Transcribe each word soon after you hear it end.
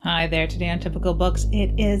Hi there, today on Typical Books,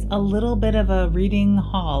 it is a little bit of a reading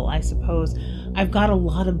haul, I suppose. I've got a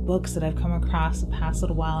lot of books that I've come across the past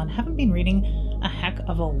little while and haven't been reading a heck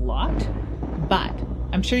of a lot, but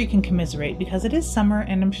I'm sure you can commiserate because it is summer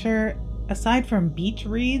and I'm sure aside from beach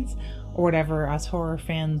reads or whatever us horror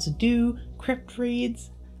fans do, crypt reads,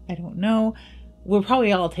 I don't know, we're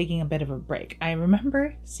probably all taking a bit of a break. I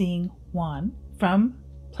remember seeing Juan from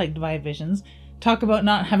Plagued by Visions talk about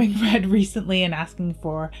not having read recently and asking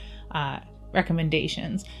for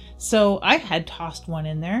recommendations. So I had tossed one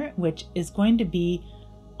in there, which is going to be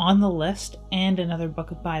on the list, and another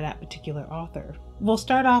book by that particular author. We'll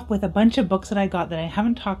start off with a bunch of books that I got that I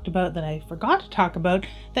haven't talked about, that I forgot to talk about,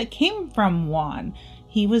 that came from Juan.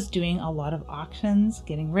 He was doing a lot of auctions,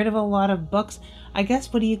 getting rid of a lot of books. I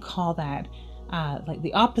guess, what do you call that? Like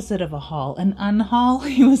the opposite of a haul, an unhaul.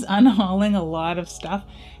 He was unhauling a lot of stuff,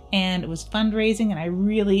 and it was fundraising, and I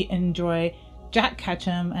really enjoy Jack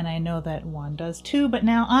Ketchum, and I know that Juan does too, but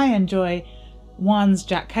now I enjoy Juan's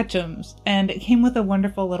Jack Ketchums, and it came with a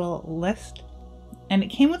wonderful little list, and it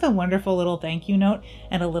came with a wonderful little thank you note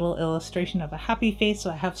and a little illustration of a happy face, so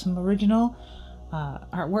I have some original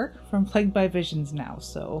artwork from Plagued by Visions now,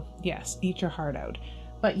 so yes, eat your heart out.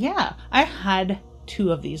 But yeah, I had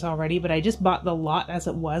 2 of these already, but I just bought the lot as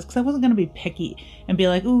it was because I wasn't going to be picky and be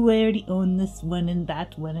like, oh, I already own this one and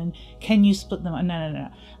that one, and can you split them? No.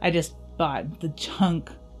 I just bought the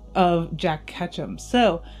chunk of Jack Ketchum.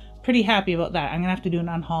 So pretty happy about that. I'm going to have to do an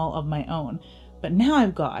unhaul of my own. But now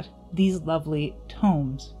I've got these lovely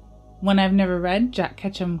tomes. One I've never read, Jack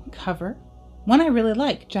Ketchum cover. One I really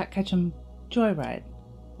like, Jack Ketchum Joyride.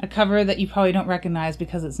 A cover that you probably don't recognize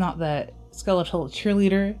because it's not the skeletal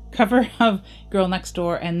cheerleader cover of Girl Next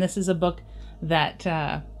Door, and this is a book that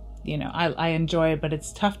I enjoy, but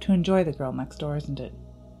it's tough to enjoy the Girl Next Door, isn't it?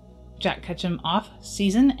 Jack Ketchum off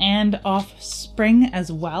season and off spring as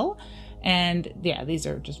well, and yeah, these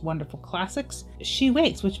are just wonderful classics. She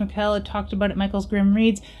Wakes, which Mikhail had talked about at Michael's Grim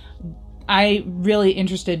Reads. I really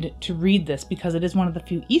interested to read this because it is one of the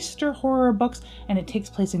few Easter horror books, and it takes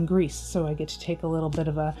place in Greece, so I get to take a little bit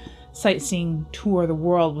of a sightseeing tour of the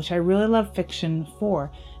world, which I really love fiction for.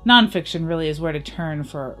 Nonfiction really is where to turn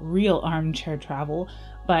for real armchair travel,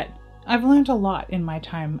 but I've learned a lot in my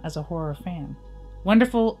time as a horror fan.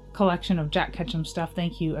 Wonderful collection of Jack Ketchum stuff.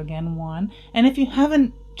 Thank you again, Juan. And if you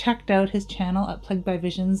haven't checked out his channel at Plagued by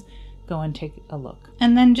Visions, go and take a look.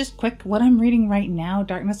 And then just quick, what I'm reading right now,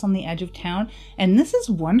 Darkness on the Edge of Town. And this is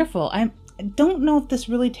wonderful. I don't know if this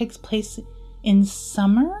really takes place in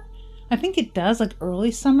summer. I think it does, like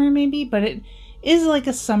early summer maybe, but it is like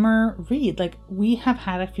a summer read. Like, we have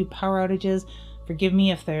had a few power outages. Forgive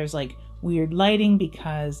me if there's like weird lighting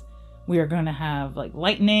because we are going to have like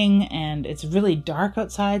lightning and it's really dark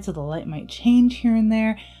outside, so the light might change here and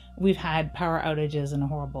there. We've had power outages and a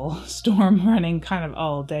horrible storm running kind of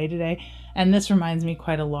all day today, and this reminds me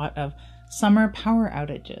quite a lot of summer power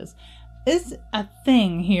outages. It's a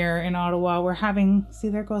thing here in Ottawa. We're having, see,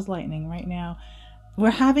 there goes lightning right now. We're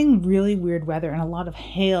having really weird weather and a lot of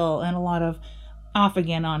hail and a lot of off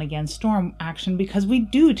again, on again storm action because we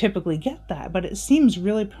do typically get that, but it seems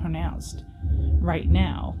really pronounced right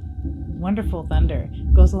now. Wonderful thunder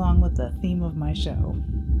goes along with the theme of my show.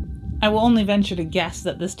 I will only venture to guess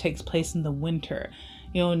that this takes place in the winter.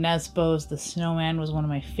 Jo Nesbo's The Snowman was one of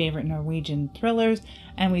my favorite Norwegian thrillers,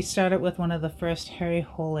 and we started with one of the first Harry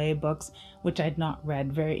Hole books, which I'd not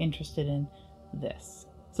read. Very interested in this.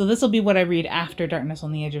 So this will be what I read after Darkness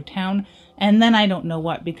on the Edge of Town, and then I don't know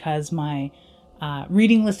what, because my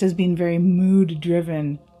reading list has been very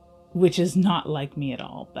mood-driven, which is not like me at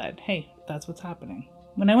all, but hey, that's what's happening.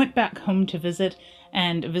 When I went back home to visit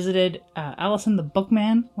and visited Allison the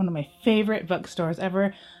Bookman, one of my favorite bookstores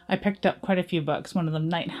ever, I picked up quite a few books, one of them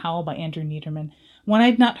Night Howl by Andrew Niederman, one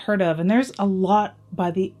I'd not heard of, and there's a lot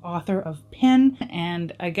by the author of Pin,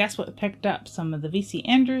 and I guess what picked up some of the V.C.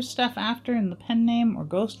 Andrews stuff after in the pen name or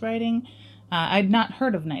ghostwriting. I'd not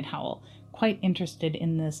heard of Night Howl, quite interested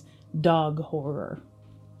in this dog horror.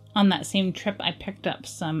 On that same trip, I picked up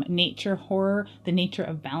some nature horror, The Nature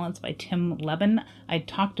of Balance by Tim Levin. I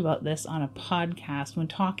talked about this on a podcast when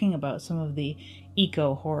talking about some of the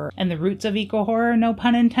eco-horror and the roots of eco-horror, no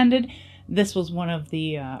pun intended. This was one of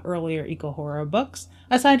the earlier eco-horror books,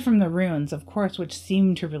 aside from The Runes, of course, which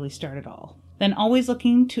seemed to really start it all. Then always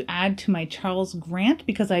looking to add to my Charles Grant,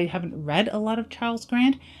 because I haven't read a lot of Charles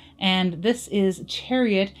Grant, and this is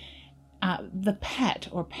Chariot. The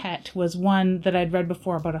Pet was one that I'd read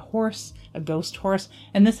before about a horse, a ghost horse,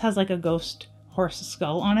 and this has like a ghost horse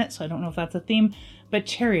skull on it, so I don't know if that's a theme, but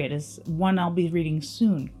Chariot is one I'll be reading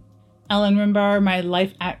soon. Ellen Rimbar, My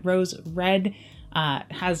Life at Rose Red.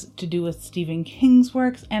 has to do with Stephen King's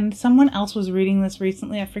works, and someone else was reading this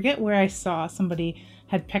recently. I forget where I saw somebody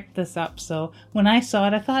had picked this up, so when I saw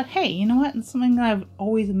it I thought, hey, you know what, it's something that I've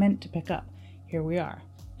always meant to pick up. Here we are.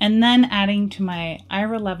 And then adding to my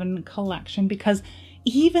Ira Levin collection, because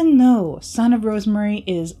even though Son of Rosemary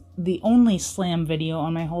is the only slam video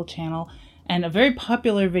on my whole channel, and a very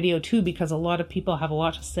popular video too, because a lot of people have a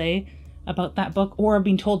lot to say about that book or are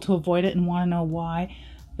being told to avoid it and want to know why.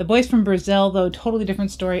 The Boys from Brazil, though, totally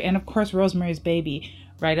different story. And of course, Rosemary's Baby,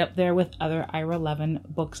 right up there with other Ira Levin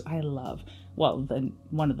books I love. Well,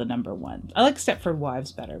 one of the number ones. I like Stepford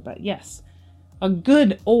Wives better, but yes. A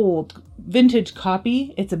good old vintage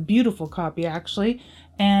copy. It's a beautiful copy, actually.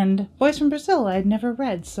 And Boys from Brazil I'd never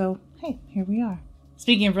read, so hey, here we are.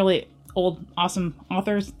 Speaking of really old, awesome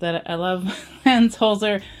authors that I love, Hans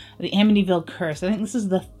Holzer, The Amityville Curse. I think this is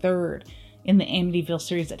the third in the Amityville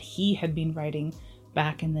series that he had been writing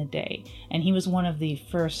back in the day. And he was one of the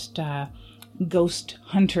first ghost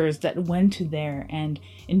hunters that went to there and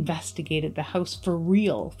investigated the house for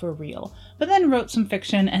real, but then wrote some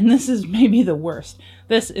fiction, and this is maybe the worst.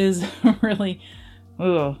 This is really,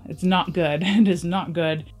 it's not good. It is not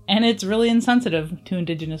good, and it's really insensitive to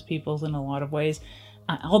Indigenous peoples in a lot of ways.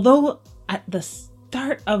 Although at the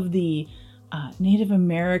start of the Native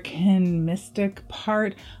American mystic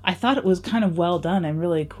part, I thought it was kind of well done and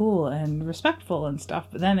really cool and respectful and stuff,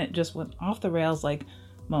 but then it just went off the rails like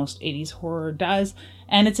most 80s horror does,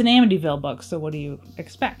 and it's an Amityville book, so what do you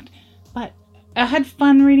expect? But I had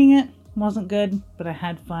fun reading it. Wasn't good, but I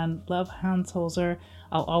had fun. Love Hans Holzer.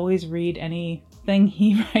 I'll always read anything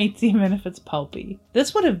he writes, even if it's pulpy.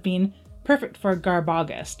 This would have been perfect for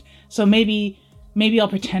Garbogust, so maybe I'll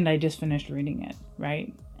pretend I just finished reading it,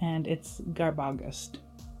 right? And it's Garbogust.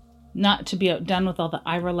 Not to be outdone with all the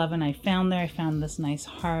Ira Levin I found there, I found this nice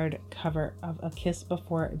hard cover of A Kiss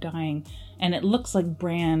Before Dying, and it looks like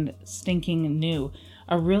brand stinking new.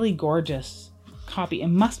 A really gorgeous copy. It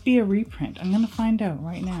must be a reprint. I'm going to find out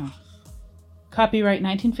right now. Copyright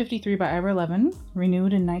 1953 by Ira Levin,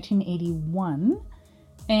 renewed in 1981,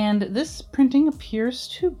 and this printing appears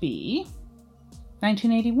to be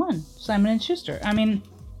 1981, Simon & Schuster. I mean,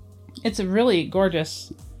 it's a really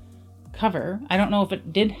gorgeous cover. I don't know if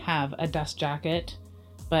it did have a dust jacket,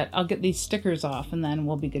 but I'll get these stickers off and then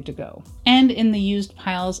we'll be good to go. And in the used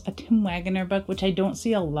piles, a Tim Wagner book, which I don't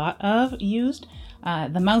see a lot of used,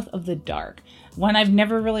 The Mouth of the Dark. One I've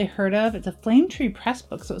never really heard of. It's a Flame Tree Press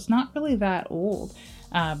book, so it's not really that old.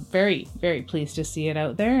 Very, very pleased to see it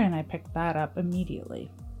out there, and I picked that up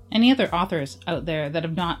immediately. Any other authors out there that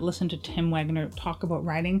have not listened to Tim Wagner talk about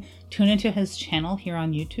writing, tune into his channel here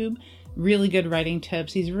on YouTube. Really good writing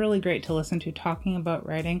tips. He's really great to listen to talking about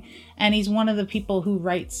writing, and he's one of the people who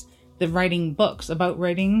writes the writing books about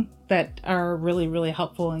writing that are really, really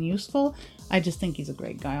helpful and useful. I just think he's a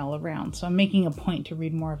great guy all around, so I'm making a point to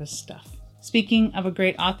read more of his stuff. Speaking of a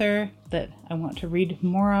great author that I want to read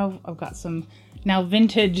more of, I've got some now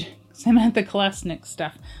vintage Samantha Kolesnik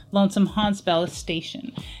stuff. Lonesome Haunts, Bella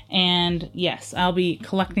Station. And yes, I'll be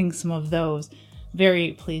collecting some of those.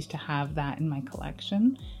 Very pleased to have that in my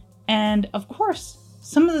collection. And of course,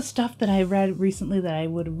 some of the stuff that I read recently that I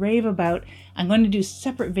would rave about, I'm going to do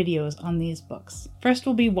separate videos on these books. First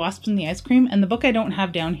will be Wasps and the Ice Cream, and the book I don't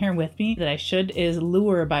have down here with me that I should is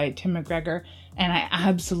Lure by Tim McGregor, and I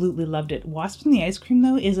absolutely loved it. Wasps and the Ice Cream,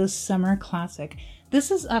 though, is a summer classic. This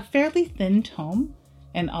is a fairly thin tome,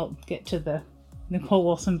 and I'll get to the Nicole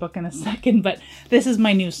Wilson book in a second, but this is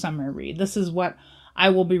my new summer read. This is what I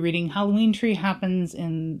will be reading. Halloween Tree happens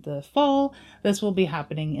in the fall. This will be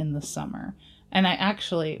happening in the summer. And I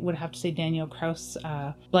actually would have to say Daniel Kraus'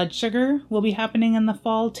 Blood Sugar will be happening in the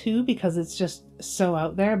fall too, because it's just so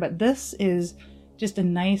out there. But this is just a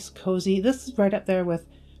nice, cozy, this is right up there with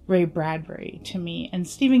Ray Bradbury to me. And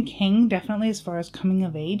Stephen King, definitely as far as coming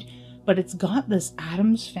of age. But it's got this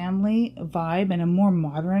Addams Family vibe and a more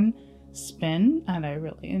modern spin, and I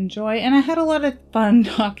really enjoy. And I had a lot of fun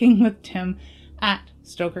talking with Tim at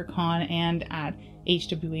StokerCon and at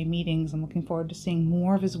HWA meetings. I'm looking forward to seeing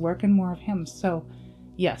more of his work and more of him. So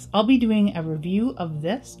yes, I'll be doing a review of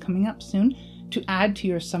this coming up soon to add to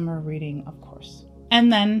your summer reading, of course.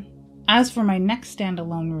 And then as for my next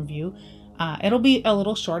standalone review, it'll be a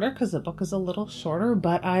little shorter because the book is a little shorter,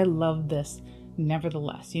 but I love this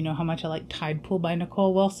nevertheless. You know how much I like Tide Pool by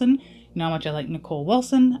Nicole Wilson. You know how much I like Nicole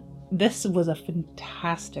Wilson. This was a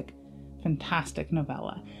fantastic, fantastic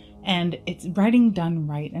novella. And it's writing done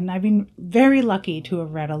right. And I've been very lucky to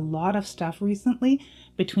have read a lot of stuff recently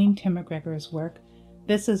between Tim McGregor's work,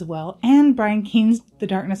 this as well, and Brian Keene's The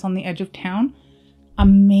Darkness on the Edge of Town.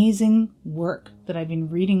 Amazing work that I've been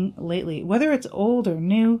reading lately. Whether it's old or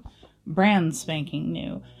new, brand spanking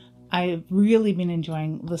new. I've really been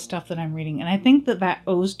enjoying the stuff that I'm reading, and I think that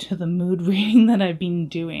owes to the mood reading that I've been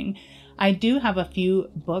doing. I do have a few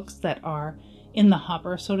books that are in the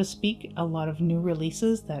hopper, so to speak, a lot of new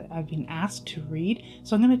releases that I've been asked to read.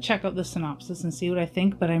 So I'm going to check out the synopsis and see what I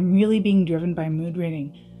think, but I'm really being driven by mood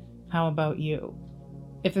reading. How about you?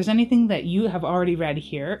 If there's anything that you have already read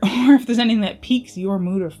here, or if there's anything that piques your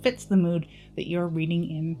mood or fits the mood that you're reading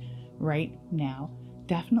in right now,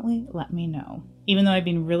 definitely let me know. Even though I've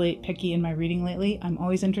been really picky in my reading lately, I'm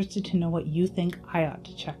always interested to know what you think I ought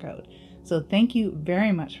to check out. So thank you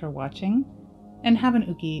very much for watching, and have an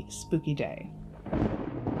ooky spooky day.